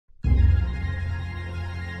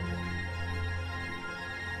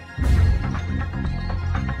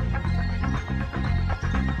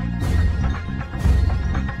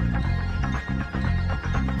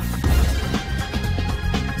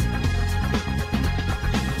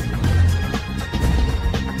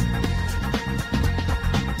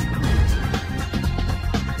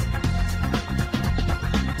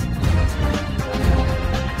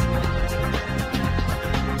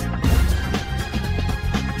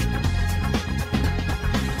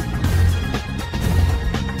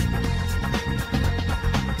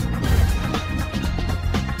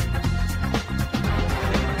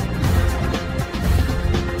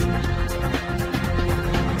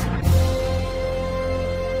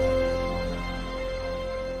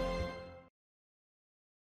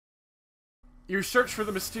Your search for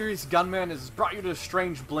the mysterious gunman has brought you to a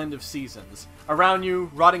strange blend of seasons. Around you,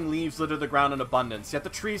 rotting leaves litter the ground in abundance, yet the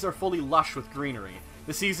trees are fully lush with greenery.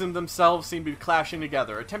 The seasons themselves seem to be clashing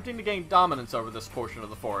together, attempting to gain dominance over this portion of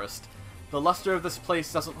the forest. The luster of this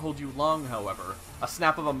place doesn't hold you long, however. A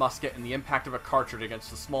snap of a musket and the impact of a cartridge against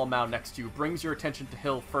the small mound next to you brings your attention to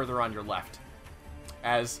hill further on your left.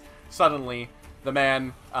 As, suddenly, the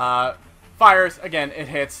man, fires, again, it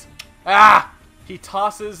hits. Ah! He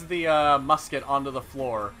tosses the musket onto the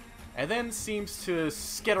floor, and then seems to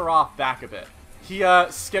skitter off back a bit. He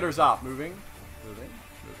skitters off, moving,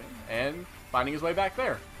 and finding his way back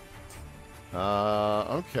there.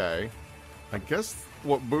 Okay. I guess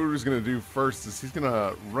what Buru's gonna do first is he's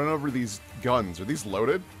gonna run over these guns. Are these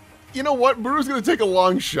loaded? You know what? Buru's gonna take a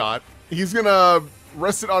long shot. He's gonna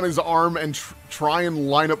rest it on his arm and try and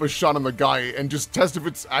line up a shot on the guy and just test if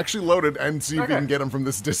it's actually loaded and see if he can get him from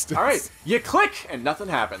this distance. Alright, you click and nothing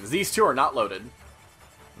happens. These two are not loaded.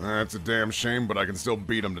 That's a damn shame, but I can still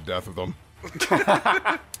beat him to death with them.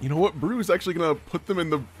 You know what? Buru's actually gonna put them in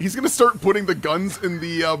the... He's gonna start putting the guns in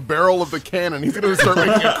the barrel of the cannon. He's gonna start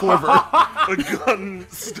making a quiver. A gun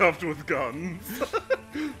stuffed with guns.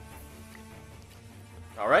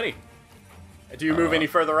 Alrighty. Do you move any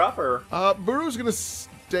further up, or...? Buru's gonna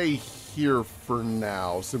stay here for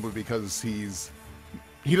now, simply because he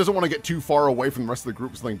doesn't want to get too far away from the rest of the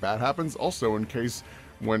group so something bad happens. Also, in case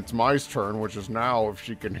when it's Mai's turn, which is now, if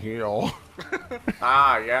she can heal.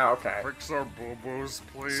 Ah, yeah, okay. Fix our boo-boos,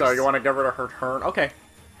 please. So you want to give her her turn? Okay.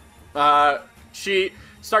 She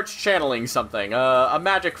starts channeling something, a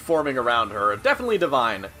magic forming around her, definitely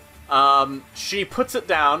divine. She puts it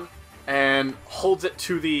down and holds it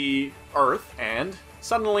to the earth, and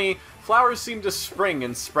suddenly flowers seem to spring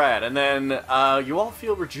and spread, and then you all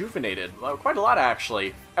feel rejuvenated. Quite a lot,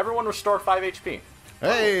 actually. Everyone restore 5 HP.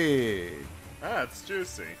 Hey! That's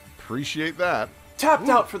juicy. Appreciate that. Tapped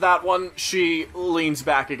out for that one. She leans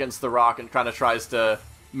back against the rock and kind of tries to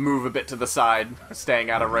move a bit to the side,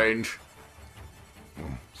 staying out of range.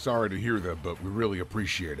 Sorry to hear that, but we really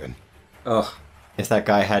appreciate it. Ugh. If that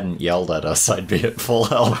guy hadn't yelled at us, I'd be at full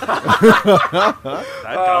health. That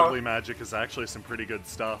godly magic is actually some pretty good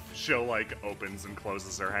stuff. She'll, like, opens and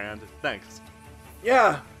closes her hand. Thanks.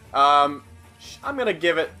 Yeah. I'm gonna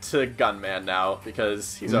give it to Gunman now,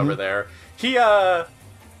 because he's over there.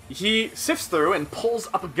 He sifts through and pulls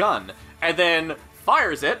up a gun, and then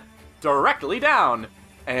fires it directly down.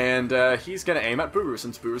 And he's gonna aim at Buru,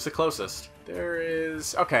 since Buru's the closest. There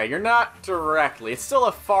is... Okay, you're not directly. It's still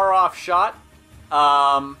a far-off shot.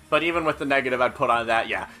 But even with the negative I'd put on that,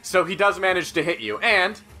 yeah. So he does manage to hit you,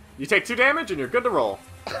 and you take 2 damage, and you're good to roll.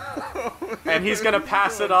 And he's gonna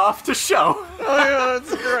pass it off to Sho. Oh yeah,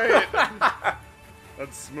 that's great.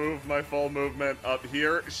 Let's move my full movement up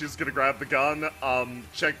here. She's gonna grab the gun,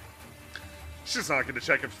 check... She's not gonna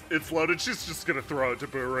check if it's loaded, she's just gonna throw it to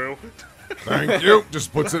Buru. Thank you.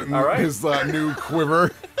 Just puts it in his new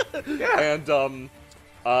quiver. Yeah. And,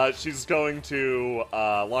 she's going to,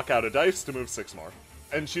 lock out a dice to move 6 more.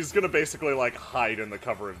 And she's gonna basically, like, hide in the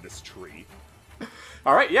cover of this tree.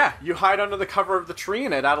 Alright, yeah. You hide under the cover of the tree,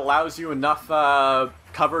 and that allows you enough,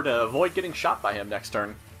 cover to avoid getting shot by him next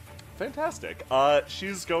turn. Fantastic.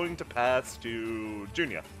 She's going to pass to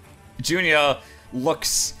Junya. Junya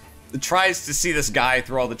tries to see this guy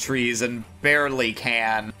through all the trees and barely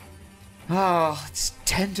can. Oh, it's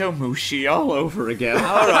Tentomushi all over again.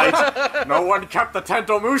 Alright. No one kept the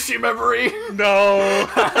Tentomushi memory. No.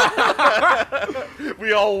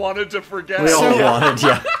 We all wanted to forget. We all wanted,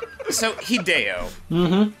 yeah. So,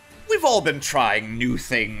 Hideo. We've all been trying new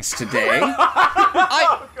things today.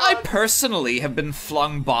 I personally have been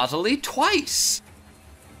flung bodily twice.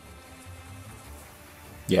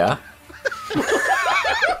 Yeah?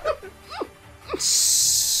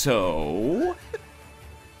 So...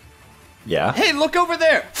 Yeah? Hey, look over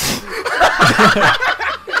there!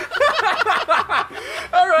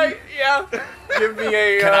 Alright, yeah. Give me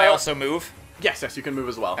a... Can I also move? Yes, you can move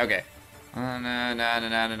as well. Okay. No.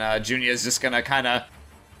 Junya's just gonna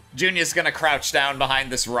Junya's gonna crouch down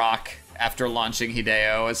behind this rock after launching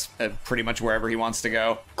Hideo as pretty much wherever he wants to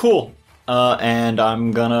go. Cool. And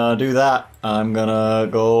I'm gonna do that. I'm gonna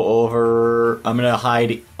go over... I'm gonna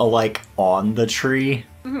hide, like, on the tree.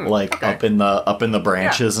 Like, up in the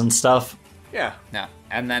branches and stuff. Yeah. No.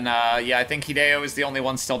 And then, yeah, I think Hideo is the only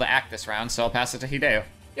one still to act this round, so I'll pass it to Hideo.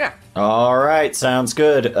 Yeah. Alright, sounds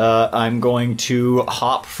good. I'm going to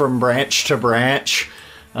hop from branch to branch.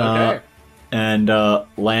 Okay. And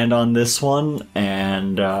land on this one,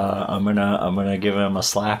 and I'm gonna give him a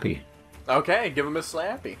slappy. Okay, give him a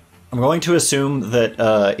slappy. I'm going to assume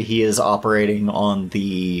that he is operating on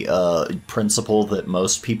the principle that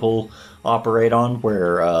most people operate on,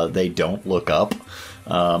 where they don't look up,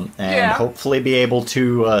 and hopefully be able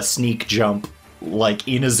to sneak jump, like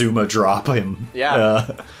Inazuma drop him. Yeah.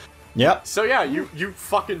 Yep. So yeah, you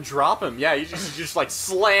fucking drop him. Yeah, you just like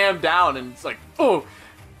slam down, and it's like, oh,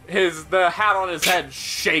 the hat on his head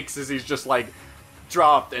shakes as he's just like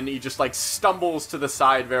dropped, and he just like stumbles to the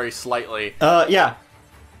side very slightly. Yeah.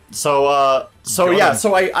 So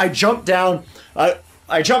I jumped down.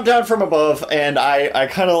 I jumped down from above, and I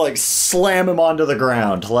kind of like slam him onto the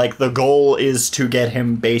ground. Like the goal is to get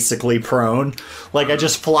him basically prone. Like I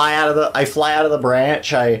just fly out of the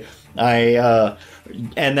branch.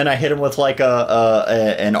 And then I hit him with like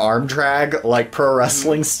an arm drag, like pro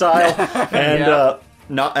wrestling style.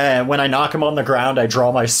 And when I knock him on the ground, I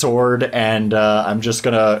draw my sword, and I'm just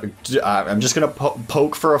gonna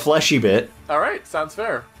poke for a fleshy bit. All right, sounds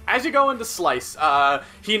fair. As you go into slice,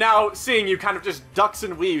 he now, seeing you, kind of just ducks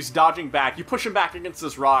and weaves, dodging back. You push him back against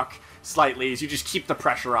this rock slightly as you just keep the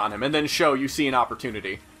pressure on him, and then Sho, you see an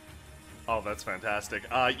opportunity. Oh, that's fantastic.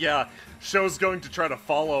 Yeah, Sho's going to try to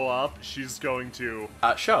follow up. She's going to...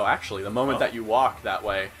 Sho, actually, the moment that you walk that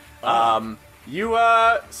way, you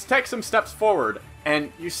take some steps forward,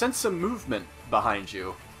 and you sense some movement behind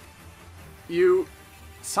you.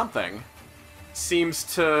 Something seems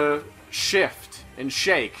to shift and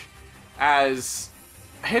shake as,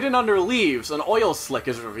 hidden under leaves, an oil slick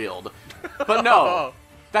is revealed. But no,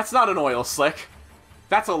 that's not an oil slick.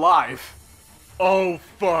 That's alive. Oh,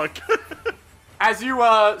 fuck. As you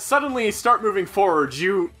suddenly start moving forward,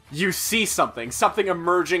 you see something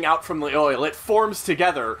emerging out from the oil. It forms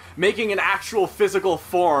together, making an actual physical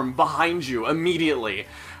form behind you immediately.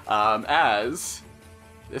 As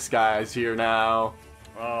this guy's here now.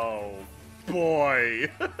 Oh,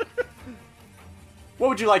 boy. What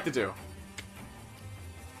would you like to do?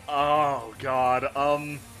 Oh, God.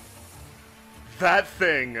 That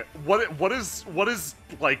thing. What is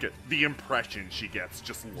like the impression she gets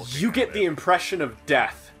just looking? You get the impression of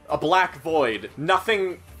death, a black void.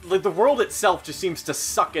 Nothing. Like, the world itself just seems to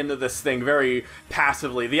suck into this thing very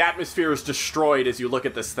passively. The atmosphere is destroyed as you look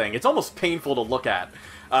at this thing. It's almost painful to look at,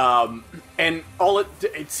 and all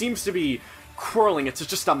it seems to be swirling. It's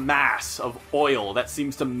just a mass of oil that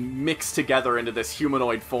seems to mix together into this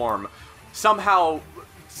humanoid form, somehow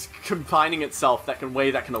combining itself that can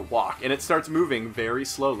walk, and it starts moving very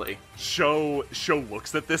slowly. Sho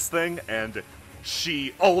looks at this thing, and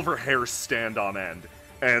all of her hairs stand on end,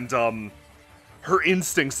 and her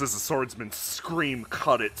instincts as a swordsman scream,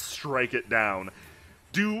 cut it, strike it down,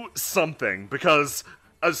 do something, because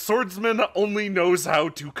a swordsman only knows how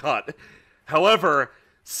to cut. However,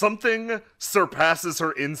 something surpasses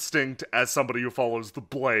her instinct as somebody who follows the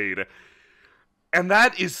blade. And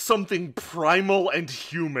that is something primal and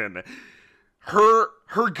human. Her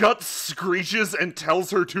gut screeches and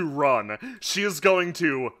tells her to run. She is going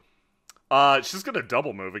to... she's gonna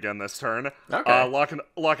double move again this turn. Okay.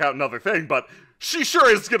 Lock out another thing, but she sure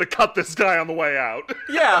is gonna cut this guy on the way out.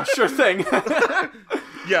 Yeah, sure thing.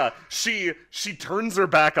 Yeah, she turns her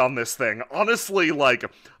back on this thing. Honestly, like,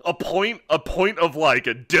 a point of, like,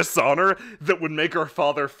 a dishonor that would make her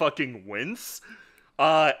father fucking wince.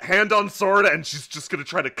 Hand on sword, and she's just gonna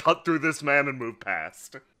try to cut through this man and move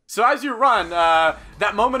past. So as you run,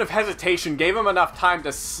 that moment of hesitation gave him enough time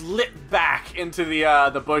to slip back into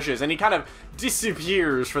the bushes, and he kind of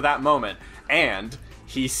disappears for that moment. And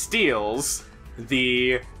he steals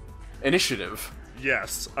the initiative.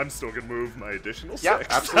 Yes, I'm still gonna move my additional 6. Yeah,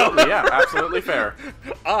 absolutely, yeah, absolutely fair.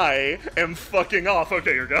 I am fucking off.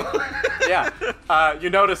 Okay, here we go. Yeah, you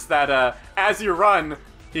notice that as you run,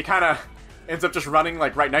 he kind of ends up just running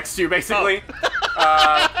like right next to you, basically.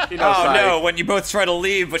 Oh no, when you both try to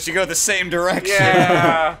leave, but you go the same direction.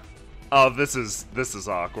 Yeah. Oh, this is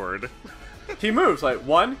awkward. He moves, like,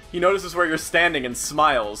 one, he notices where you're standing and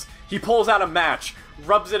smiles. He pulls out a match,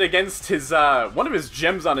 rubs it against his, one of his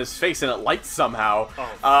gems on his face, and it lights somehow.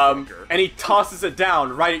 Oh, and he tosses it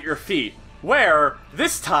down right at your feet. Where,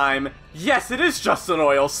 this time, yes, it is just an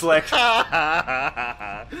oil slick.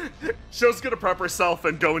 Sho's gonna prep herself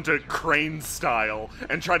and go into crane style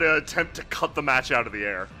and try to attempt to cut the match out of the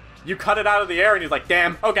air. You cut it out of the air, and he's like,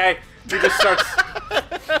 damn, okay. He just starts...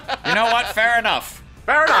 You know what? Fair enough.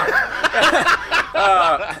 Fair enough.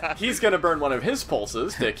 He's gonna burn one of his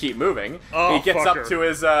pulses to keep moving. Oh, he gets fucker. up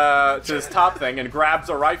to his top thing and grabs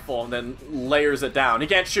a rifle and then layers it down. He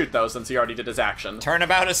can't shoot though since he already did his action.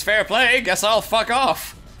 Turnabout is fair play. Guess I'll fuck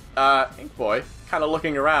off. Ink Boy, kind of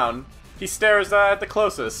looking around, he stares at the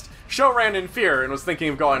closest. Sho ran in fear and was thinking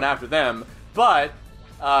of going after them, but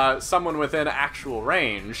someone within actual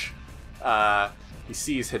range, he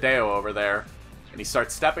sees Hideo over there, and he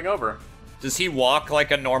starts stepping over. Does he walk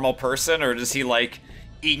like a normal person, or does he, like,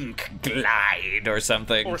 ink glide or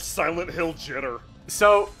something? Or Silent Hill jitter.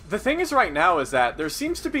 So, the thing is right now is that there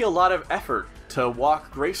seems to be a lot of effort to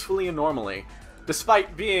walk gracefully and normally.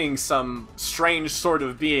 Despite being some strange sort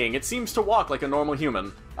of being, it seems to walk like a normal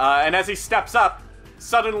human. And as he steps up,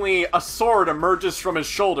 suddenly a sword emerges from his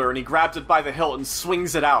shoulder and he grabs it by the hilt and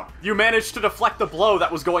swings it out. You manage to deflect the blow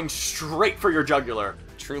that was going straight for your jugular.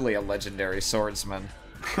 Truly a legendary swordsman.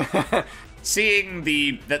 Seeing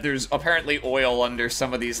that there's apparently oil under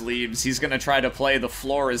some of these leaves, he's gonna try to play the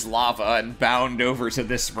floor is lava and bound over to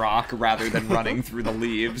this rock rather than running through the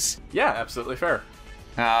leaves. Yeah, absolutely fair.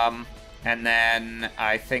 And then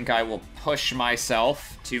I think I will push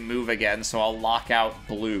myself to move again, so I'll lock out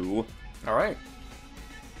blue. Alright.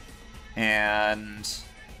 And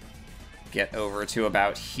get over to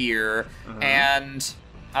about here. And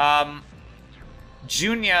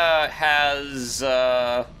Junya has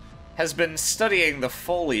been studying the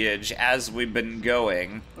foliage as we've been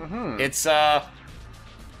going.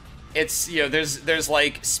 It's you know, there's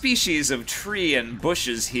like species of tree and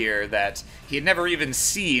bushes here that he had never even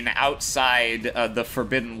seen outside the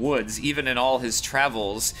Forbidden Woods, even in all his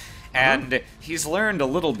travels. And he's learned a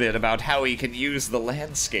little bit about how he can use the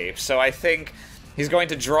landscape. So I think he's going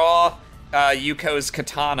to draw Yuko's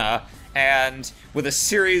katana, and with a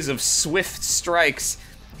series of swift strikes,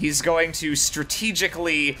 he's going to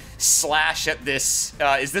strategically slash at this...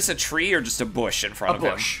 is this a tree or just a bush in front of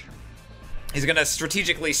him? A bush. He's gonna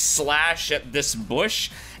strategically slash at this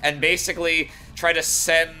bush and basically try to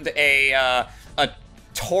send a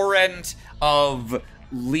torrent of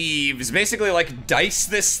leaves, basically like dice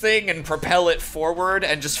this thing and propel it forward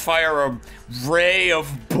and just fire a ray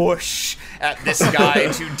of bush at this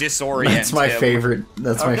guy to disorient That's my him. favorite.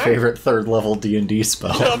 That's my favorite third level D&D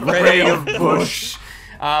spell. Ray of bush.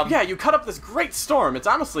 Yeah, you cut up this great storm. It's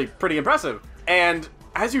honestly pretty impressive. And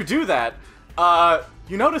as you do that,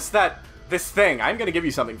 you notice that this thing, I'm going to give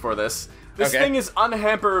you something for this. This thing is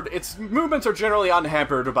unhampered. Its movements are generally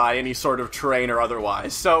unhampered by any sort of terrain or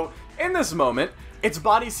otherwise. So, in this moment, its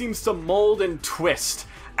body seems to mold and twist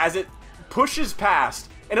as it pushes past,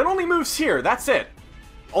 and it only moves here, that's it.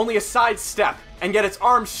 Only a side step, and yet its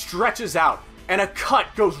arm stretches out, and a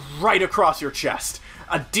cut goes right across your chest.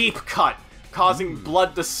 A deep cut, causing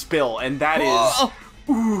blood to spill, and that is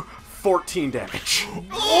 14 damage.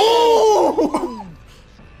 Oh!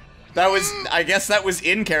 I guess that was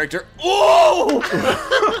in character. Oh!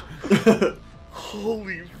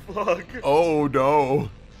 Holy fuck. Oh no.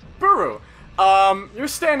 Buru, you're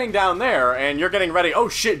standing down there, and you're getting ready. Oh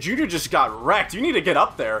shit, Juju just got wrecked. You need to get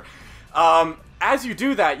up there. As you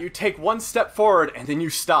do that, you take one step forward, and then you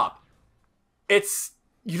stop.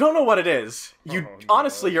 You don't know what it is.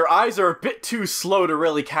 Honestly, your eyes are a bit too slow to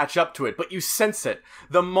really catch up to it, but you sense it.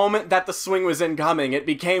 The moment that the swing was incoming, it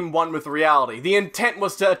became one with reality. The intent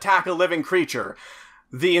was to attack a living creature.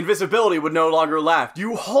 The invisibility would no longer last.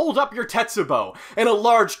 You hold up your Tetsubo, and a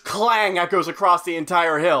large clang echoes across the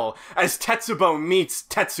entire hill as Tetsubo meets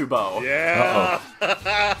Tetsubo. Yeah.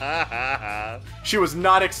 She was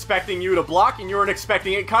not expecting you to block, and you weren't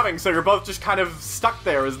expecting it coming, so you're both just kind of stuck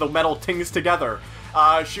there as the metal tings together.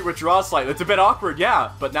 She withdraws slightly. It's a bit awkward,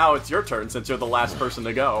 yeah, but now it's your turn since you're the last person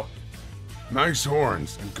to go. Nice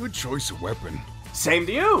horns and good choice of weapon. Same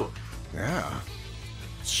to you. Yeah.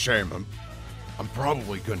 It's a shame. I'm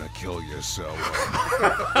probably gonna kill you, so...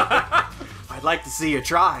 I'd like to see you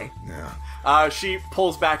try. yeah. She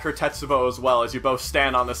pulls back her Tetsubo as well as you both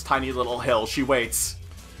stand on this tiny little hill. She waits.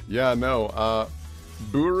 Yeah, no,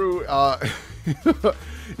 Buru,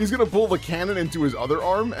 he's gonna pull the cannon into his other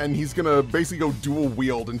arm, and he's gonna basically go dual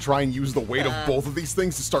wield and try and use the weight of both of these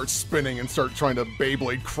things to start spinning and start trying to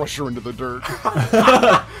Beyblade crush her into the dirt.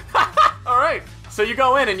 Alright, so you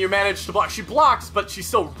go in and you manage to block. She blocks, but she's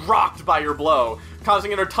still rocked by your blow,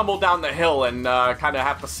 causing her to tumble down the hill and kind of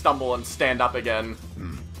have to stumble and stand up again.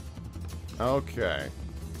 Okay.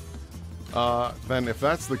 Then if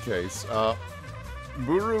that's the case,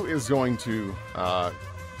 Buru is going to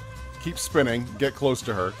keep spinning, get close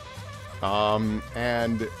to her,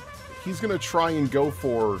 and he's gonna try and go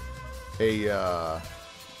for a,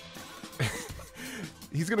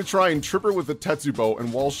 he's gonna try and trip her with the Tetsubo,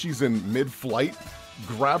 and while she's in mid-flight,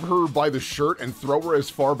 grab her by the shirt and throw her as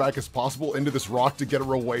far back as possible into this rock to get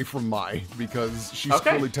her away from Mai, because she's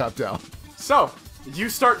clearly tapped out. So, you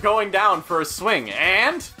start going down for a swing,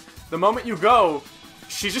 and the moment you go,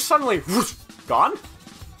 she's just suddenly whoosh, gone?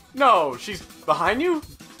 No, she's behind you?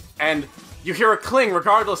 And you hear a cling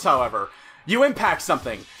regardless, however. You impact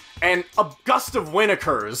something, and a gust of wind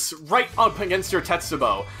occurs right up against your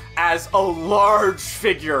Tetsubo as a large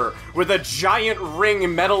figure with a giant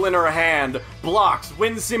ring metal in her hand blocks,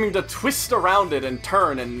 wind seeming to twist around it and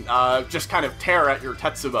turn and just kind of tear at your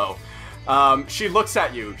Tetsubo. She looks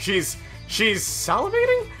at you. She's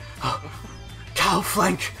salivating? Cow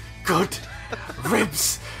flank, good.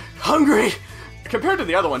 Ribs, hungry. Compared to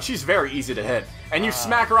the other one, she's very easy to hit. And you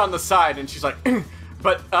smack her on the side and she's like,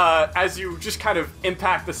 but as you just kind of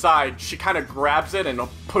impact the side, she kind of grabs it and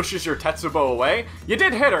pushes your Tetsubo away. You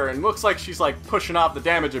did hit her, and looks like she's like pushing off the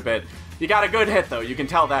damage a bit. You got a good hit though, you can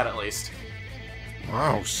tell that at least.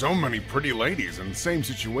 Wow, so many pretty ladies in the same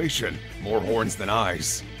situation. More horns than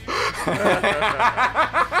eyes.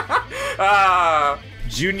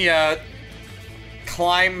 Junya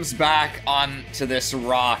climbs back onto this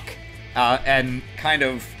rock and kind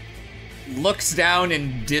of looks down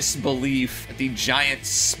in disbelief at the giant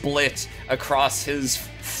split across his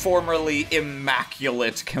formerly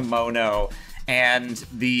immaculate kimono and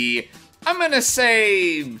the, I'm gonna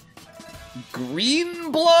say,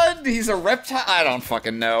 green blood? He's a reptile? I don't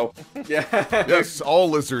fucking know. Yeah. Yes, all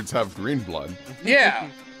lizards have green blood. Yeah,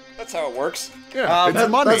 that's how it works. Yeah, it's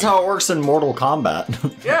money. That's how it works in Mortal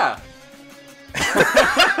Kombat. Yeah.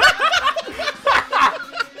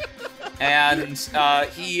 And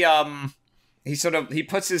he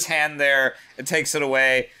puts his hand there and takes it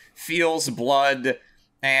away, feels blood,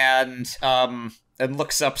 and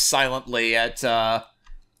looks up silently at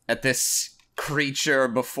this creature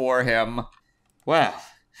before him. Well,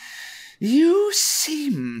 you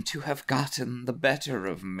seem to have gotten the better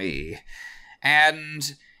of me,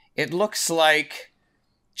 and it looks like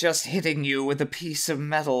just hitting you with a piece of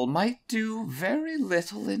metal might do very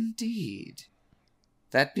little indeed.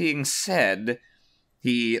 That being said,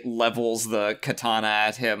 he levels the katana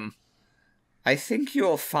at him. I think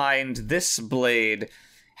you'll find this blade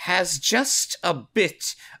has just a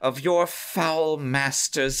bit of your foul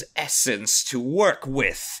master's essence to work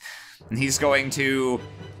with. And he's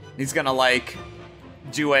gonna like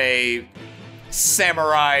do a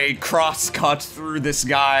samurai cross-cut through this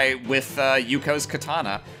guy with Yuko's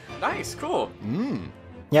katana. Nice, cool.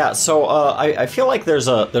 Yeah, so I feel like there's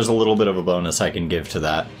a little bit of a bonus I can give to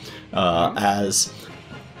that,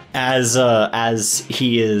 as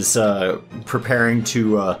he is preparing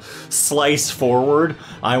to slice forward.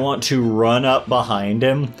 I want to run up behind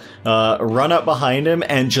him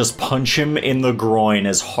and just punch him in the groin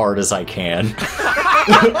as hard as I can.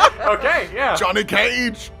 Okay, yeah. Johnny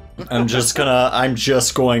Cage! I'm just going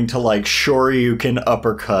to like Shoryuken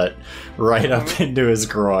uppercut right up into his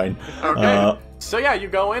groin. Okay. So yeah, you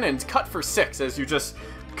go in and cut for 6 as you just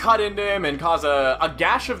cut into him and cause a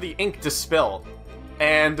gash of the ink to spill.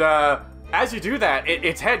 And as you do that,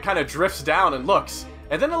 its head kind of drifts down and looks,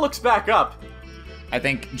 and then it looks back up. I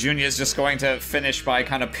think Junya's just going to finish by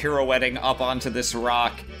kind of pirouetting up onto this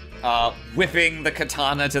rock, whipping the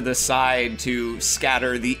katana to the side to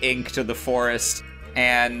scatter the ink to the forest,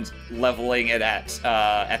 and leveling it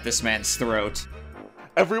at this man's throat.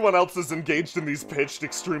 Everyone else is engaged in these pitched,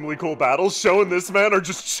 extremely cool battles. Sho and this man are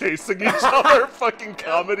just chasing each other, fucking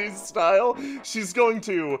comedy style. She's going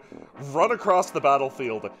to run across the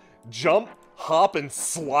battlefield, jump, hop, and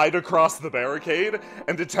slide across the barricade,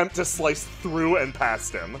 and attempt to slice through and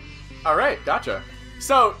past him. Alright, gotcha.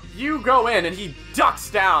 So, you go in and he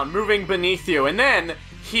ducks down, moving beneath you, and then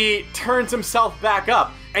he turns himself back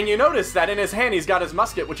up, and you notice that in his hand he's got his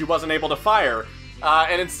musket, which he wasn't able to fire,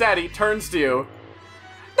 and instead he turns to you.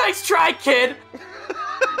 Nice try, kid!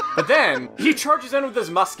 But then, he charges in with his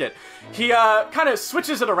musket. He, kind of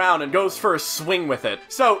switches it around and goes for a swing with it.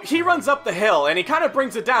 So, he runs up the hill, and he kind of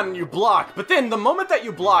brings it down, and you block. But then, the moment that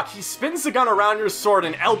you block, he spins the gun around your sword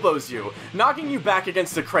and elbows you, knocking you back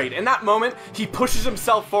against the crate. In that moment, he pushes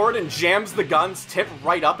himself forward and jams the gun's tip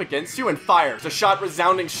right up against you and fires, a shot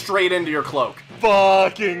resounding straight into your cloak.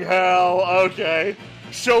 Fucking hell, okay.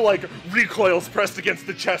 Sho, like, recoils pressed against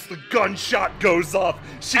the chest, the gunshot goes off,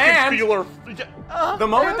 she can feel her... The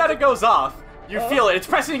moment that it goes off, you feel it, it's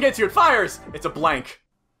pressing against you, it fires! It's a blank.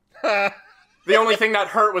 The only thing that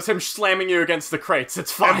hurt was him slamming you against the crates,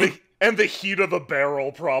 it's fine. And the heat of the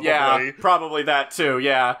barrel, probably. Yeah, probably that too,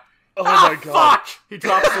 yeah. Oh my god. Fuck! He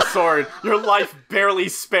drops the sword, your life barely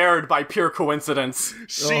spared by pure coincidence.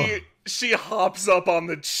 She hops up on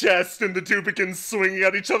the chest and the two begin swinging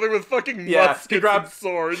at each other with fucking muskets and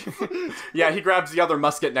swords. Yeah, he grabs the other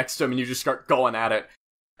musket next to him and you just start going at it.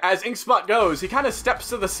 As Inkspot goes, he kind of steps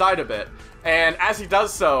to the side a bit, and as he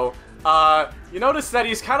does so, you notice that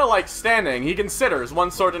he's kind of like standing. He considers, one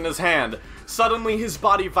sword in his hand. Suddenly his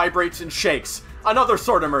body vibrates and shakes. another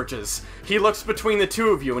sword emerges. He looks between the two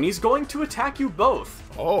of you, and he's going to attack you both.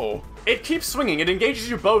 Oh. It keeps swinging. It engages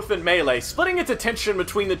you both in melee, splitting its attention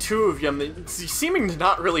between the two of you, seeming to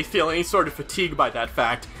not really feel any sort of fatigue by that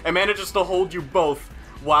fact, and manages to hold you both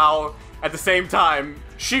while, at the same time,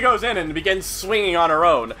 she goes in and begins swinging on her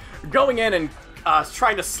own, going in and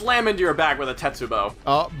trying to slam into your back with a Tetsubo.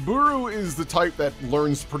 Buru is the type that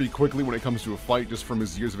learns pretty quickly when it comes to a fight, just from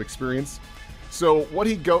his years of experience. So what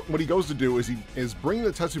he goes to do is bring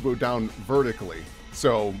the Tetsubo down vertically.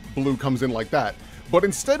 So Blue comes in like that. But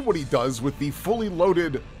instead what he does with the fully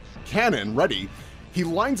loaded cannon ready, he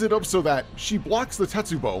lines it up so that she blocks the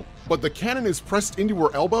Tetsubo, but the cannon is pressed into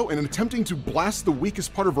her elbow and attempting to blast the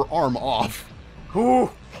weakest part of her arm off. Ooh.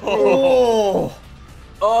 Oh.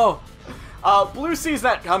 Blue sees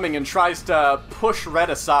that coming and tries to push Red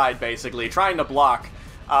aside, basically, trying to block.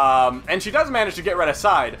 And she does manage to get Red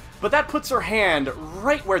aside, but that puts her hand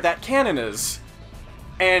right where that cannon is.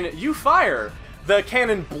 And you fire, the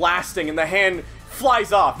cannon blasting, and the hand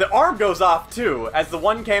flies off. The arm goes off, too, as the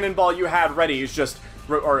one cannonball you had ready is just...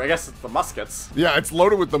 Or I guess it's the muskets. Yeah, it's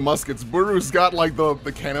loaded with the muskets. Buru's got, like, the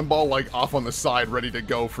cannonball, like, off on the side, ready to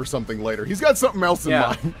go for something later. He's got something else in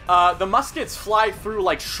mind. The muskets fly through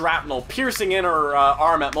like shrapnel, piercing in her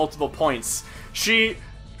arm at multiple points. She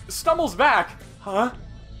stumbles back. Huh?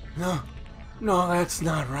 No, that's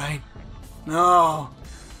not right. No.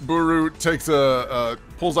 Buru takes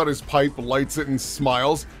pulls out his pipe, lights it, and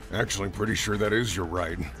smiles. Actually, I'm pretty sure that is your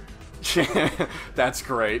right. That's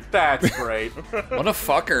great. That's great. What a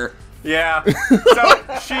fucker. Yeah.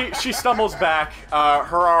 So she stumbles back,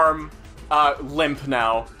 her arm limp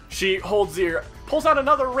now. She pulls out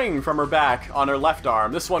another ring from her back on her left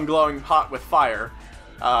arm, this one glowing hot with fire.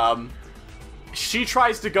 She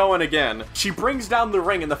tries to go in again. She brings down the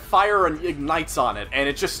ring and the fire ignites on it, and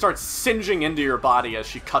it just starts singeing into your body as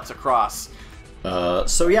she cuts across. While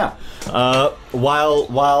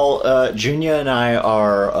Junya and I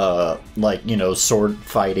are sword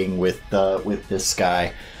fighting with this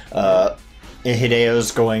guy,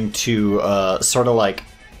 Hideo's going to sort of like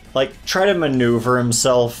try to maneuver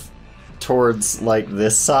himself towards like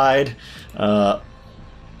this side, and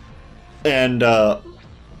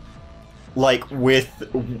with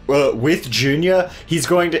Junya, he's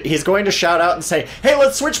going to shout out and say, "Hey,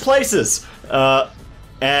 let's switch places!"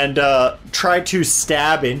 And try to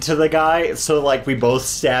stab into the guy, so like we both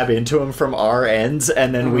stab into him from our ends,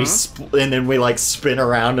 and then we spin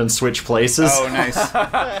around and switch places. Oh, nice.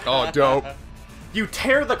 Oh, dope. You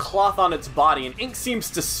tear the cloth on its body, and ink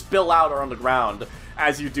seems to spill out on the ground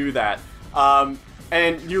as you do that. And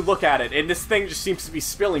you look at it, and this thing just seems to be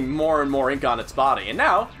spilling more and more ink on its body. And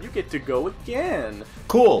now you get to go again.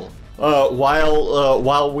 Cool.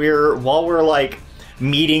 While we're like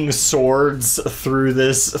meeting swords through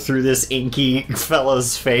this inky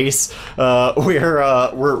fella's face,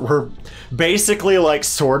 we're basically like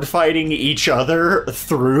sword fighting each other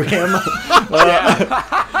through him.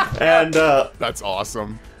 And that's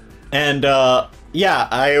awesome. And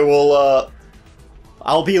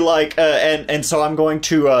I'll be like, and so I'm going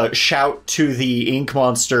to shout to the ink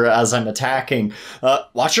monster as I'm attacking,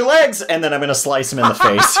 watch your legs, and then I'm gonna slice him in the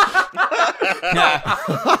face.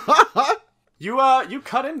 You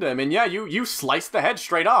cut into him, and you slice the head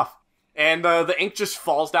straight off, and the ink just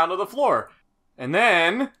falls down to the floor. And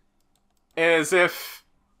then, as if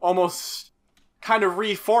almost kind of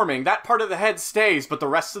reforming, that part of the head stays, but the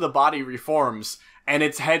rest of the body reforms, and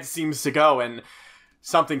its head seems to go, and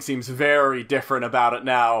something seems very different about it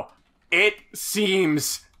now. It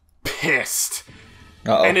seems pissed.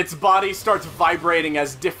 Uh-oh. And its body starts vibrating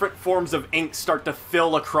as different forms of ink start to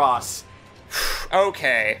fill across.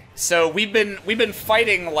 Okay, so we've been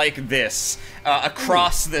fighting like this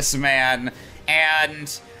across this man,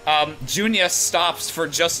 and Junya stops for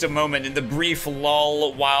just a moment in the brief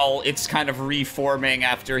lull while it's kind of reforming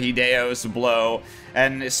after Hideo's blow,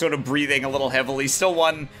 and is sort of breathing a little heavily. Still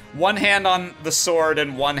one hand on the sword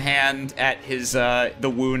and one hand at his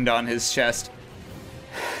the wound on his chest.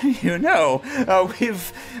 You know,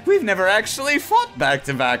 we've never actually fought back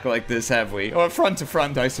to back like this, have we? Or front to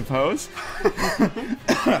front, I suppose.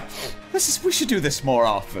 We should do this more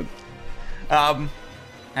often. And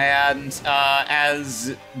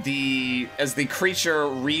as the creature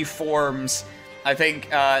reforms, I think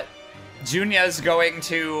Junya's going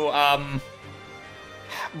to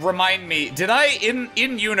remind me. Did I in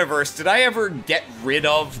universe? Did I ever get rid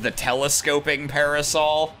of the telescoping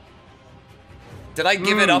parasol? Did I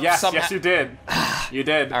give it up somehow? Yes, you did. You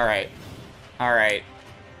did. All right.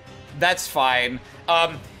 That's fine.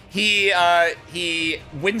 he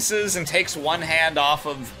winces and takes one hand off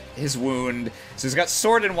of his wound. So he's got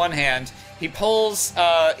sword in one hand. He pulls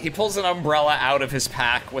an umbrella out of his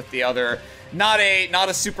pack with the other. Not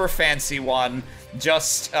a super fancy one,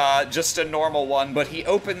 just a normal one, but he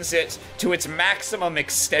opens it to its maximum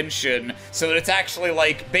extension so that it's actually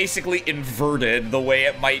like basically inverted the way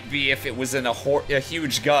it might be if it was in a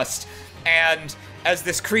huge gust. And as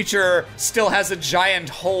this creature still has a giant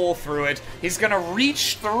hole through it, he's gonna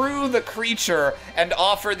reach through the creature and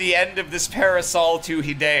offer the end of this parasol to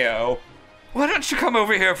Hideo. Why don't you come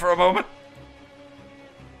over here for a moment?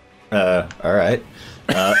 Alright.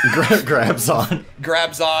 Grabs on.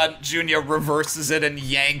 Junya reverses it and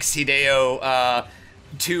yanks Hideo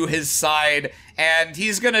to his side, and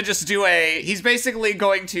he's gonna just he's basically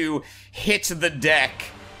going to hit the deck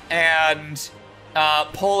and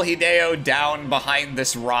pull Hideo down behind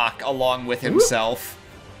this rock along with himself.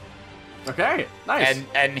 Okay, nice.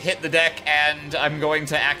 And hit the deck, and I'm going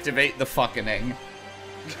to activate the fucking.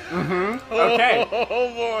 Okay.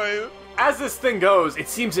 Oh boy. As this thing goes, it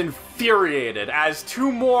seems infuriated as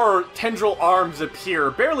two more tendril arms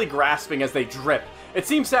appear, barely grasping as they drip. It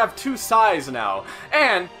seems to have two sides now,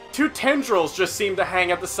 and two tendrils just seem to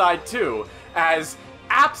hang at the side too, as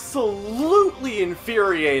absolutely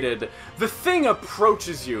infuriated, the thing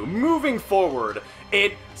approaches you, moving forward.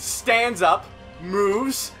 It stands up,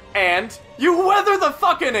 moves, and you weather the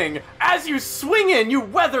fucking. As you swing in, you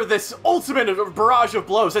weather this ultimate barrage of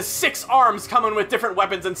blows as 6 arms come in with different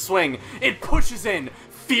weapons and swing. It pushes in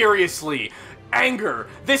furiously. Anger,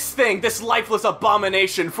 this thing, this lifeless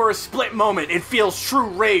abomination, for a split moment, it feels true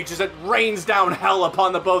rage as it rains down hell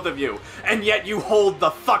upon the both of you. And yet you hold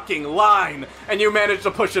the fucking line, and you manage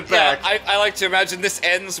to push it back. Yeah, I like to imagine this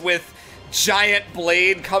ends with giant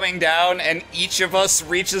blade coming down, and each of us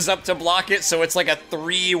reaches up to block it, so it's like a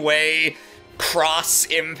 3-way cross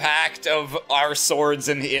impact of our swords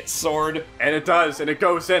and its sword. And it does, and it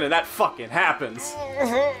goes in, and that fucking happens.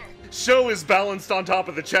 Show is balanced on top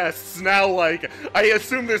of the chests. Now, like, I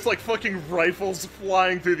assume there's, like, fucking rifles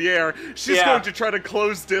flying through the air. She's going to try to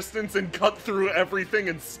close distance and cut through everything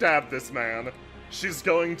and stab this man. She's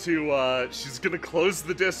going to close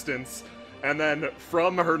the distance, and then,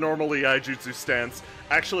 from her normally Iaijutsu stance,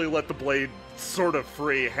 actually let the blade sort of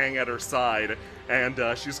free hang at her side, and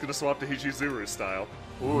she's gonna swap to Hijizuru style.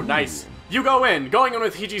 Ooh, nice. You go in, going in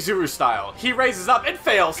with Hijizuru style. He raises up and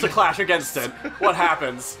fails to clash against it. What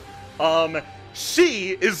happens?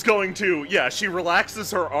 She is going to, she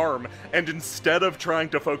relaxes her arm, and instead of trying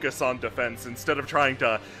to focus on defense, instead of trying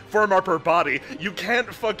to firm up her body, you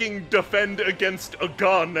can't fucking defend against a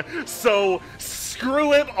gun, so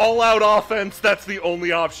screw it, all-out offense, that's the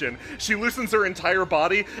only option. She loosens her entire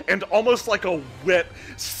body, and almost like a whip,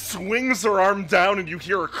 swings her arm down, and you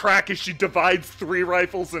hear a crack as she divides 3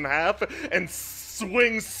 rifles in half, and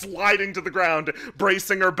swings sliding to the ground,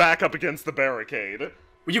 bracing her back up against the barricade.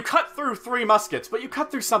 You cut through 3 muskets, but you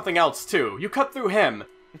cut through something else too. You cut through him.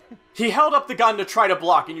 He held up the gun to try to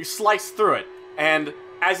block, and you sliced through it. And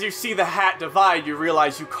as you see the hat divide, you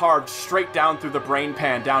realize you carved straight down through the brain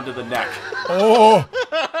pan down to the neck. Oh!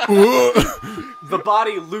 The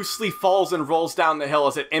body loosely falls and rolls down the hill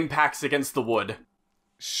as it impacts against the wood.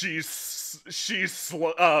 She flicks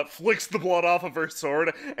the blood off of her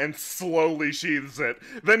sword and slowly sheathes it,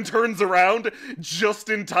 then turns around just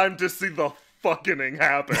in time to see the fucking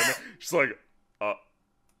happen. She's like,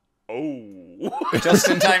 oh. Just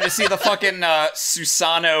in time to see the fucking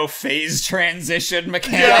Susano phase transition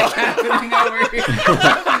mechanic happening over here.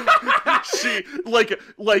 She,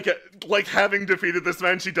 like having defeated this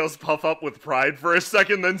man, she does puff up with pride for a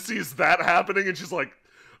second, then sees that happening, and she's like,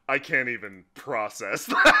 I can't even process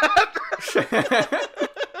that.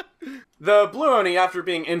 The Blue Oni, after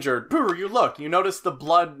being injured, Buru, you notice the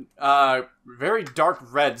blood, very dark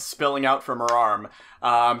red spilling out from her arm.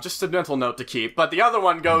 Just a mental note to keep. But the other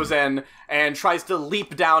one goes in and tries to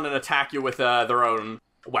leap down and attack you with their own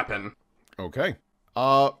weapon. Okay.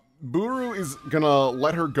 Buru is gonna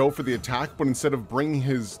let her go for the attack, but instead of bringing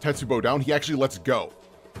his Tetsubo down, he actually lets go.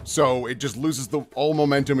 So it just loses all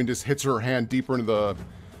momentum and just hits her hand deeper into the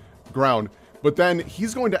ground. But then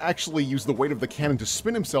he's going to actually use the weight of the cannon to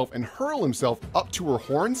spin himself and hurl himself up to her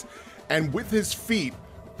horns, and with his feet,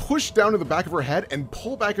 push down to the back of her head and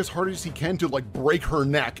pull back as hard as he can to, like, break her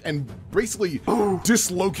neck and basically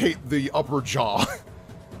dislocate the upper jaw.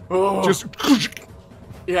 Just...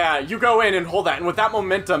 Yeah, you go in and hold that, and with that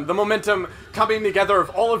momentum, the momentum coming together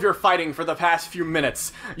of all of your fighting for the past few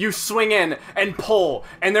minutes, you swing in and pull,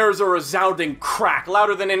 and there's a resounding crack,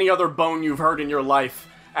 louder than any other bone you've heard in your life,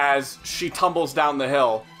 as she tumbles down the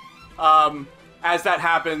hill. As that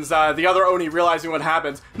happens, the other Oni, realizing what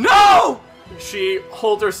happens, no! She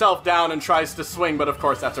holds herself down and tries to swing, but of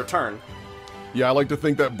course that's her turn. Yeah, I like to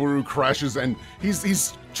think that Buru crashes, and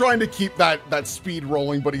he's trying to keep that speed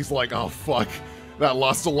rolling, but he's like, oh fuck, that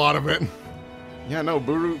lost a lot of it. Yeah, no,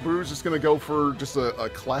 Buru's just gonna go for just a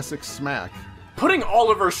classic smack. Putting all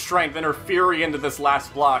of her strength and her fury into this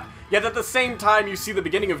last block, yet at the same time you see the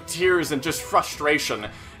beginning of tears and just frustration.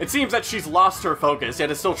 It seems that she's lost her focus, yet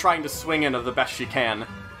is still trying to swing into the best she can.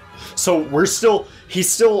 So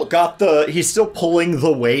he's still pulling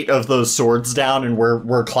the weight of those swords down, and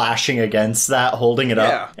we're clashing against that, holding it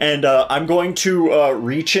up. And I'm going to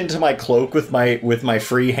reach into my cloak with my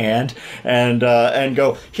free hand and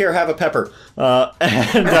go, here, have a pepper.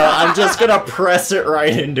 I'm just gonna press it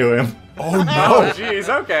right into him. Oh no! Oh jeez,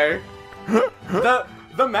 okay.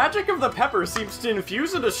 The magic of the pepper seems to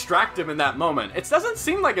infuse and distract him in that moment. It doesn't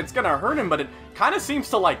seem like it's gonna hurt him, but it kind of seems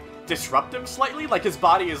to, like, disrupt him slightly. Like, his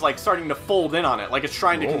body is, like, starting to fold in on it. Like, it's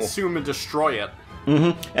trying to consume and destroy it.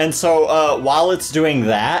 And so, while it's doing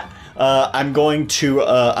that, I'm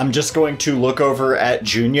just going to look over at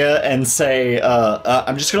Junya and say,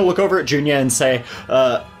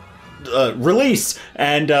 release!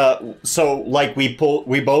 And, so, like, we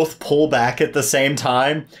both pull back at the same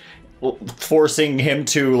time, forcing him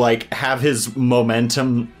to, like, have his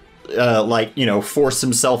momentum, force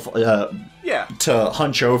himself, to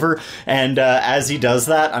hunch over. And, as he does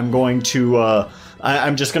that, I'm going to,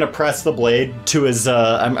 I'm just gonna press the blade to his,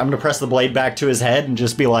 I'm gonna press the blade back to his head and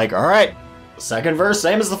just be like, alright, second verse,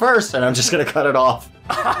 same as the first, and I'm just gonna cut it off.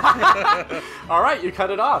 Alright, you cut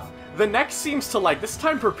it off. The neck seems to, like, this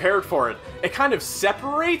time prepared for it. It kind of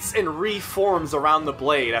separates and reforms around the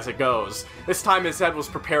blade as it goes. This time his head was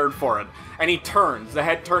prepared for it. And he turns, the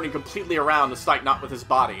head turning completely around to strike not with his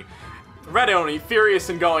body. Red Oni, furious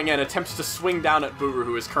and going in, attempts to swing down at Buru,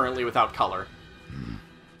 who is currently without color.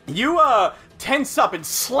 You, tense up and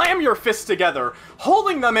slam your fists together,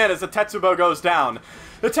 holding them in as the Tetsubo goes down.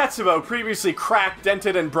 The Tetsubo, previously cracked,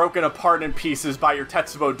 dented, and broken apart in pieces by your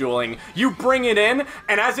Tetsubo dueling, you bring it in,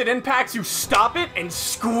 and as it impacts, you stop it and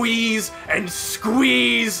squeeze, and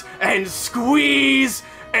squeeze, and squeeze,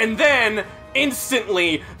 and then,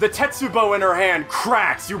 instantly, the Tetsubo in her hand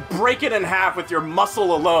cracks. You break it in half with your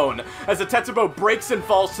muscle alone. As the Tetsubo breaks and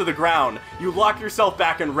falls to the ground, you lock yourself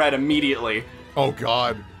back in red immediately. Oh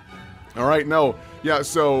god. Alright, no. Yeah,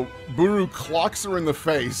 so Buru clocks her in the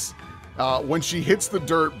face. When she hits the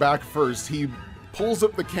dirt back first, he pulls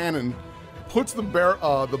up the cannon, puts the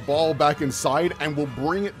ball back inside, and will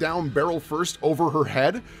bring it down barrel first over her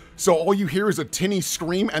head. So all you hear is a tinny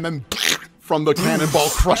scream, and then from the cannonball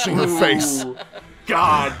crushing her face.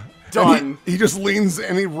 God, done. He just leans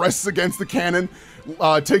and he rests against the cannon,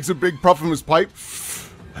 takes a big puff from his pipe.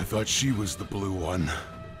 I thought she was the blue one.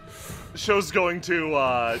 Show's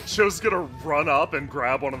gonna run up and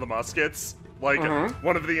grab one of the muskets. Like,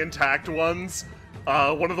 one of the intact ones.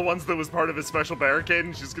 One of the ones that was part of his special barricade,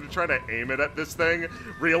 and she's gonna try to aim it at this thing.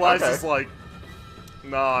 Realizes, like,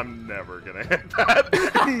 no, I'm never gonna hit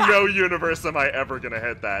that. No universe am I ever gonna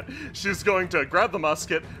hit that. She's going to grab the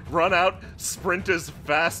musket, run out, sprint as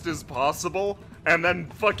fast as possible, and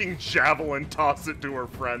then fucking javelin toss it to her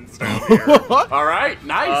friends down here. Alright,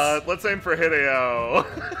 nice. Let's aim for Hideo.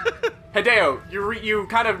 Hideo, you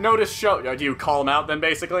kind of notice do you call him out then,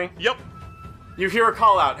 basically? Yep. You hear a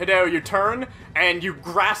call out. Hideo, you turn, and you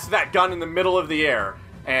grasp that gun in the middle of the air.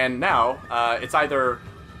 And now, it's either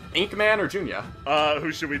Inkman or Junya.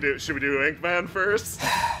 Who should we do? Should we do Inkman first?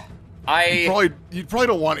 You probably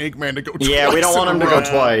don't want Inkman to go twice. Yeah, we don't want him to go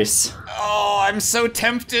twice. Oh, I'm so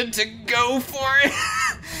tempted to go for it.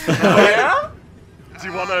 Yeah? Do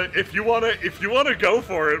you wanna? If you wanna go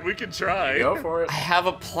for it, we can try. Go for it. I have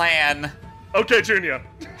a plan. Okay, Junya.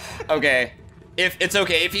 Okay. If it's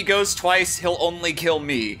okay, if he goes twice, he'll only kill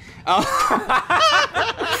me.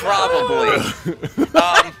 Probably.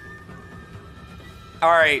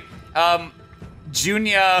 Alright.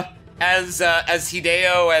 Junya, as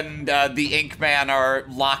Hideo and the Inkman are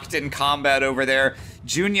locked in combat over there,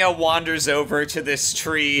 Junya wanders over to this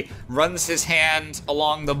tree, runs his hand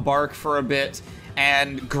along the bark for a bit,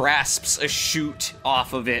 and grasps a shoot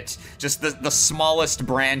off of it. Just the smallest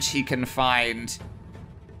branch he can find.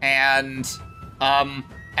 And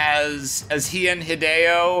as he and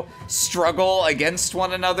Hideo struggle against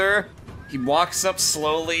one another, he walks up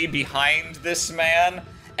slowly behind this man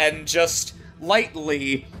and just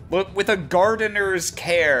lightly, with a gardener's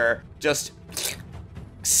care, just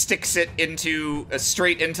sticks it into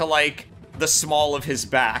straight into like the small of his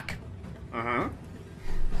back.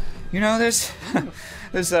 You know, there's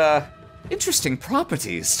interesting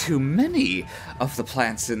properties to many of the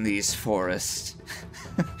plants in these forests.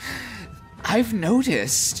 I've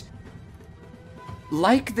noticed,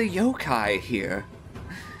 like the yokai here,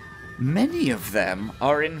 many of them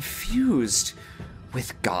are infused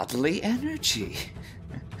with godly energy.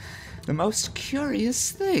 The most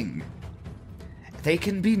curious thing. They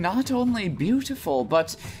can be not only beautiful,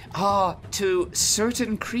 but to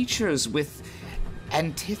certain creatures with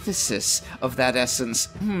antithesis of that essence,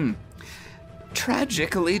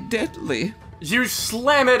 tragically deadly. You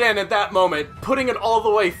slam it in at that moment, putting it all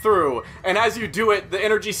the way through, and as you do it, the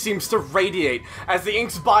energy seems to radiate, as the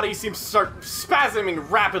ink's body seems to start spasming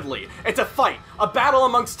rapidly. It's a fight, a battle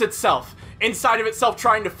amongst itself, inside of itself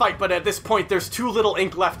trying to fight, but at this point there's too little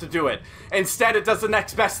ink left to do it. Instead, it does the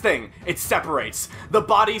next best thing. It separates. The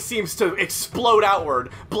body seems to explode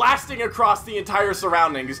outward, blasting across the entire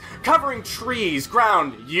surroundings, covering trees,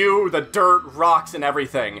 ground, you, the dirt, rocks, and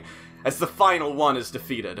everything, as the final one is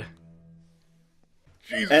defeated.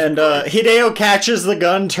 And Hideo catches the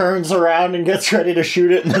gun, turns around, and gets ready to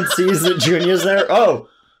shoot it, and then sees that Junya's there.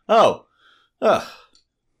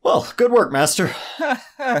 Well, good work, Master.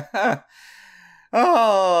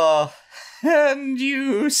 Oh, and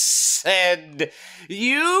you said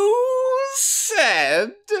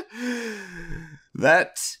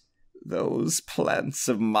that those plants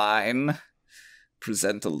of mine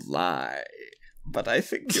present a lie, but I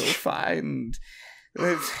think you'll find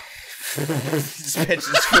that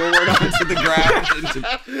pitches forward onto the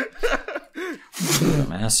ground.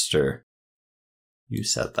 Master, you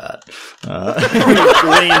said that.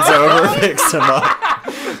 Leans over, picks him up.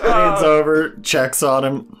 Leans over, checks on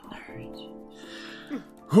him.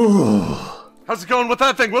 How's it going with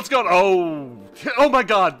that thing? What's going on? Oh my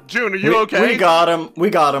god, June, are you okay? We got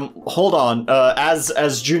him. Hold on. As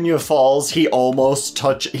Junya falls, he almost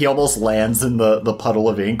lands in the puddle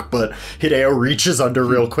of ink, but Hideo reaches under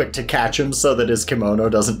real quick to catch him so that his kimono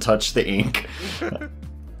doesn't touch the ink.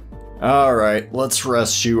 Alright, let's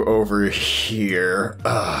rest you over here.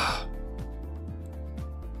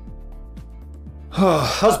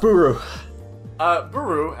 How's Buru?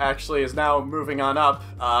 Buru actually is now moving on up,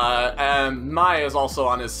 and Mai is also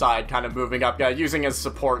on his side, kind of moving up, using his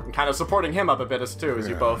support, and kind of supporting him up a bit as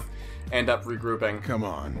you both end up regrouping. Come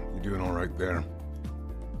on, you doing alright there?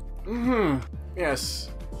 Yes.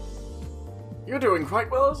 You're doing quite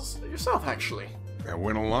well yourself, actually. That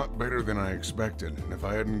went a lot better than I expected, and if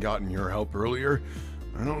I hadn't gotten your help earlier,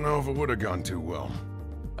 I don't know if it would have gone too well.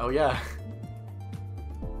 Oh yeah.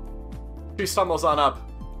 She stumbles on up.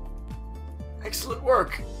 Excellent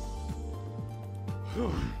work.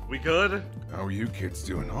 We good? How are you kids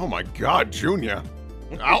doing? Oh my god, Junya!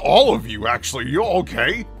 All of you, actually. You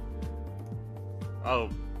okay? Oh,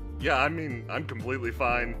 yeah, I mean, I'm completely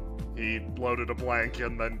fine. He loaded a blank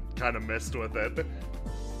and then kind of missed with it.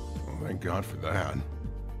 Well, thank God for that.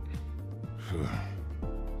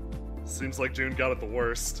 Seems like June got it the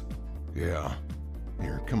worst. Yeah.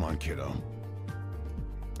 Here, come on, kiddo.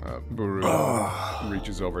 Buru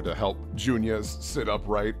reaches over to help Junya sit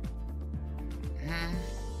upright.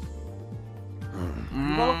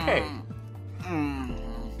 Okay.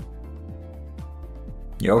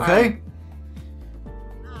 You okay?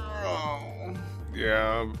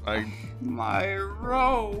 Yeah, My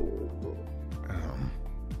robe.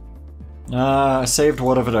 I saved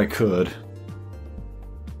what of it I could.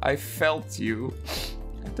 I felt you,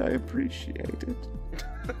 and I appreciate it.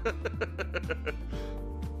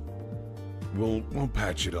 We'll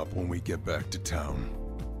patch it up when we get back to town.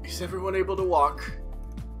 Is everyone able to walk?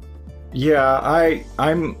 Yeah,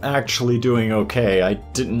 I'm actually doing okay. I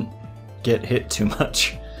didn't get hit too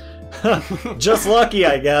much. Just lucky,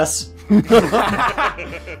 I guess.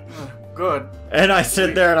 Good. And I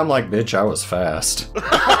sit there and I'm like, bitch, I was fast.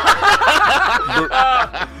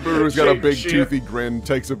 Buru's got a big toothy grin,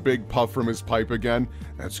 takes a big puff from his pipe again.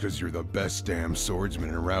 That's because you're the best damn swordsman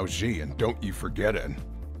in Raoji, and don't you forget it.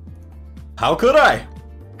 How could I?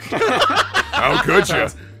 How could you?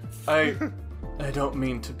 I don't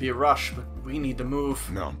mean to be a rush, but we need to move.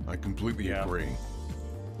 No, I completely agree.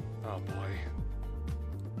 Oh boy.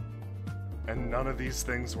 And none of these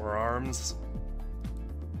things were arms?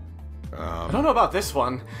 I don't know about this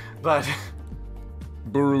one, but...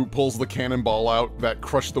 Buru pulls the cannonball out that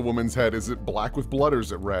crushed the woman's head. Is it black with blood or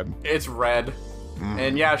is it red? It's red.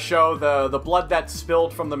 And yeah, the blood that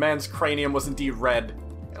spilled from the man's cranium was indeed red.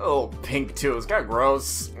 Oh, pink too. It's kind of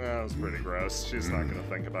gross. That was pretty gross. She's not gonna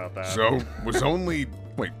think about that. So, was only...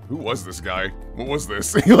 Wait, who was this guy? What was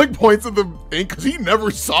this? He like points at the ink because he never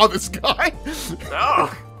saw this guy.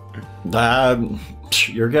 Oh.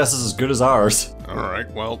 Your guess is as good as ours.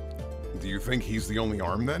 Alright, well, do you think he's the only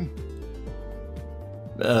arm then?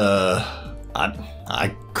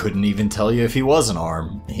 I couldn't even tell you if he was an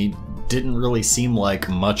arm. He didn't really seem like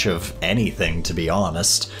much of anything, to be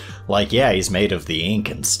honest. Like, yeah, he's made of the ink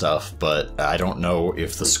and stuff, but I don't know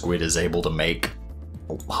if the squid is able to make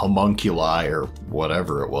homunculi or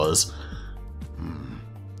whatever it was.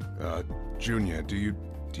 Junya, do you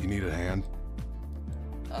need a hand?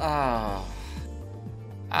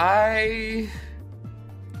 I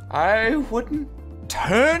wouldn't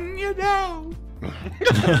turn you down.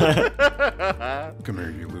 Come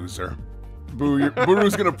here, you loser.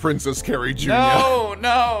 Buru's gonna princess carry Junya.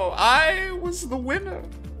 No, I was the winner.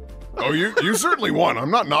 Oh, you certainly won. I'm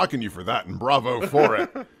not knocking you for that, and bravo for it.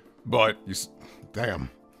 But damn.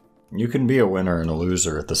 You can be a winner and a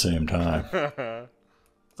loser at the same time.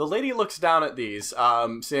 The lady looks down at these,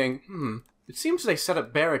 saying, it seems they set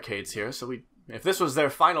up barricades here, so if this was their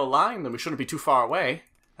final line, then we shouldn't be too far away.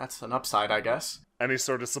 That's an upside, I guess. Any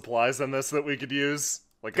sort of supplies in this that we could use?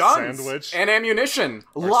 Like guns, a sandwich? and ammunition.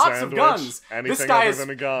 Or Lots sandwich, of guns. Anything other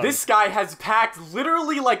than a gun. This guy has packed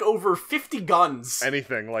literally like over 50 guns.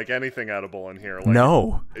 Anything edible in here. Like,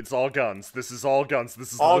 no. It's all guns. This is all guns.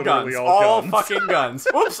 This is all literally guns. all guns. Fucking guns.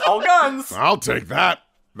 Oops, all guns. I'll take that.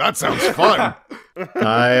 That sounds fun.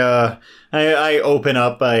 I open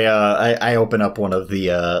up I open up one of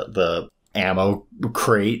the ammo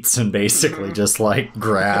crates and basically just like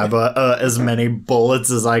grab as many bullets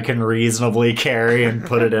as I can reasonably carry and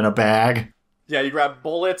put it in a bag. Yeah, you grab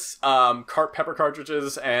bullets, pepper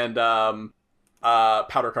cartridges, and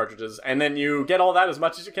powder cartridges, and then you get all that as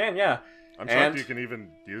much as you can. Yeah, I'm shocked you can even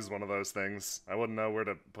use one of those things. I wouldn't know where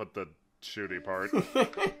to put the shooty part.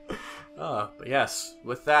 But yes,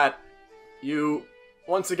 with that, you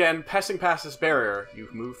once again passing past this barrier, you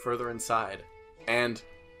move further inside, and.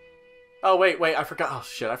 Oh, wait, I forgot. Oh,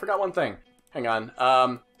 shit, I forgot one thing. Hang on.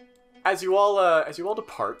 As you all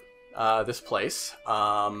depart, this place,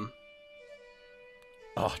 Oh,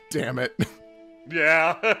 damn it.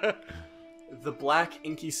 Yeah. The black,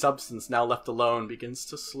 inky substance now left alone begins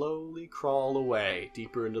to slowly crawl away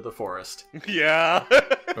deeper into the forest. Yeah.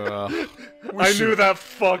 I knew that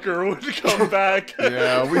fucker would come back.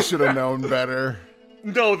 Yeah, we should have known better.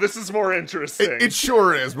 No, this is more interesting. It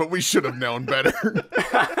sure is, but we should have known better.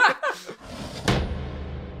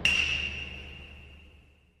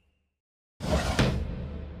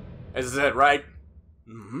 Is it right?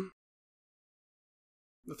 Mm-hmm.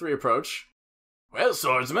 The three approach. Well,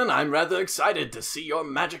 swordsman, I'm rather excited to see your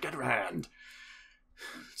magic at hand.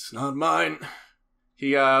 It's not mine.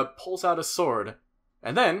 He pulls out a sword,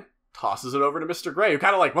 and then tosses it over to Mr. Gray, who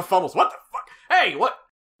kind of like, fumbles. What the fuck? Hey, what?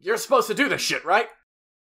 You're supposed to do this shit, right?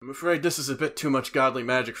 I'm afraid this is a bit too much godly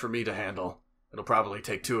magic for me to handle. It'll probably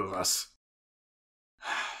take two of us.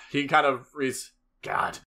 He kind of reads,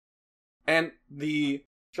 God. And the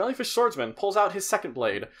Jellyfish Swordsman pulls out his second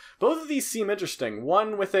blade. Both of these seem interesting.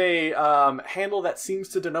 One with a handle that seems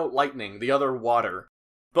to denote lightning, the other water.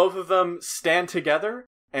 Both of them stand together,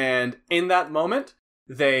 and in that moment,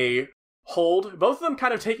 they hold, both of them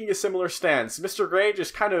kind of taking a similar stance. Mr. Gray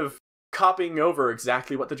just kind of copying over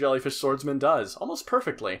exactly what the Jellyfish Swordsman does, almost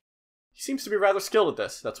perfectly. He seems to be rather skilled at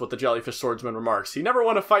this, that's what the Jellyfish Swordsman remarks. He never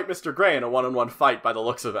won to fight Mr. Gray in a one-on-one fight by the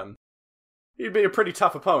looks of him. He'd be a pretty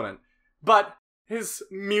tough opponent. But, his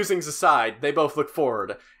musings aside, they both look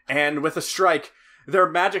forward, and with a strike, their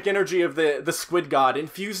magic energy of the squid god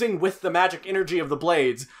infusing with the magic energy of the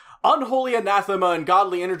blades, unholy anathema and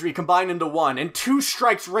godly energy combine into one, and two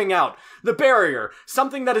strikes ring out. The barrier,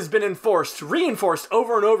 something that has been reinforced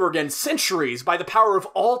over and over again centuries by the power of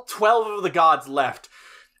all 12 of the gods left.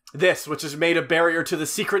 This, which has made a barrier to the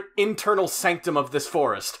secret internal sanctum of this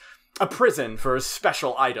forest. A prison for a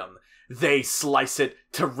special item. They slice it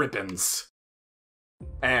to ribbons.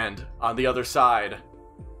 And, on the other side,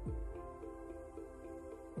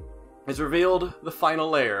 is revealed the final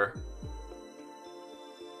layer.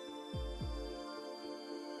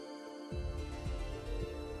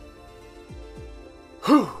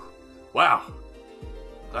 Whew! Wow.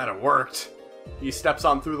 Glad it worked. He steps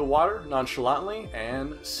on through the water nonchalantly,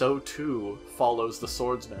 and so too follows the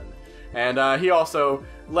swordsman. And he also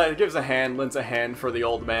lends a hand for the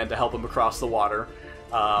old man to help him across the water.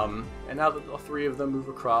 And now that the three of them move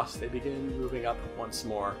across, they begin moving up once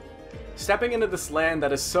more. Stepping into this land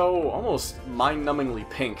that is so almost mind-numbingly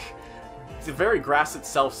pink. The very grass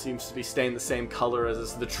itself seems to be staying the same color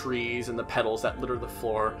as the trees and the petals that litter the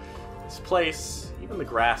floor. This place, even the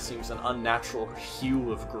grass, seems an unnatural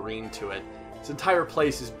hue of green to it. This entire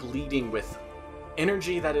place is bleeding with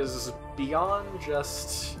energy that is beyond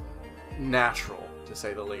just natural, to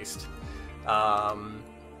say the least.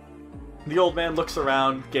 The old man looks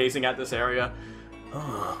around, gazing at this area.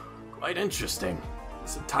 Oh, quite interesting.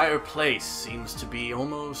 This entire place seems to be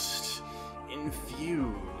almost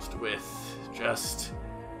infused with just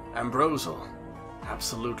ambrosial.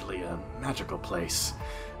 Absolutely a magical place.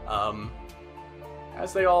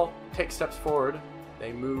 As they all take steps forward,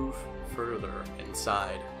 they move further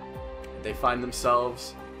inside. They find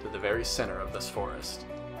themselves to the very center of this forest.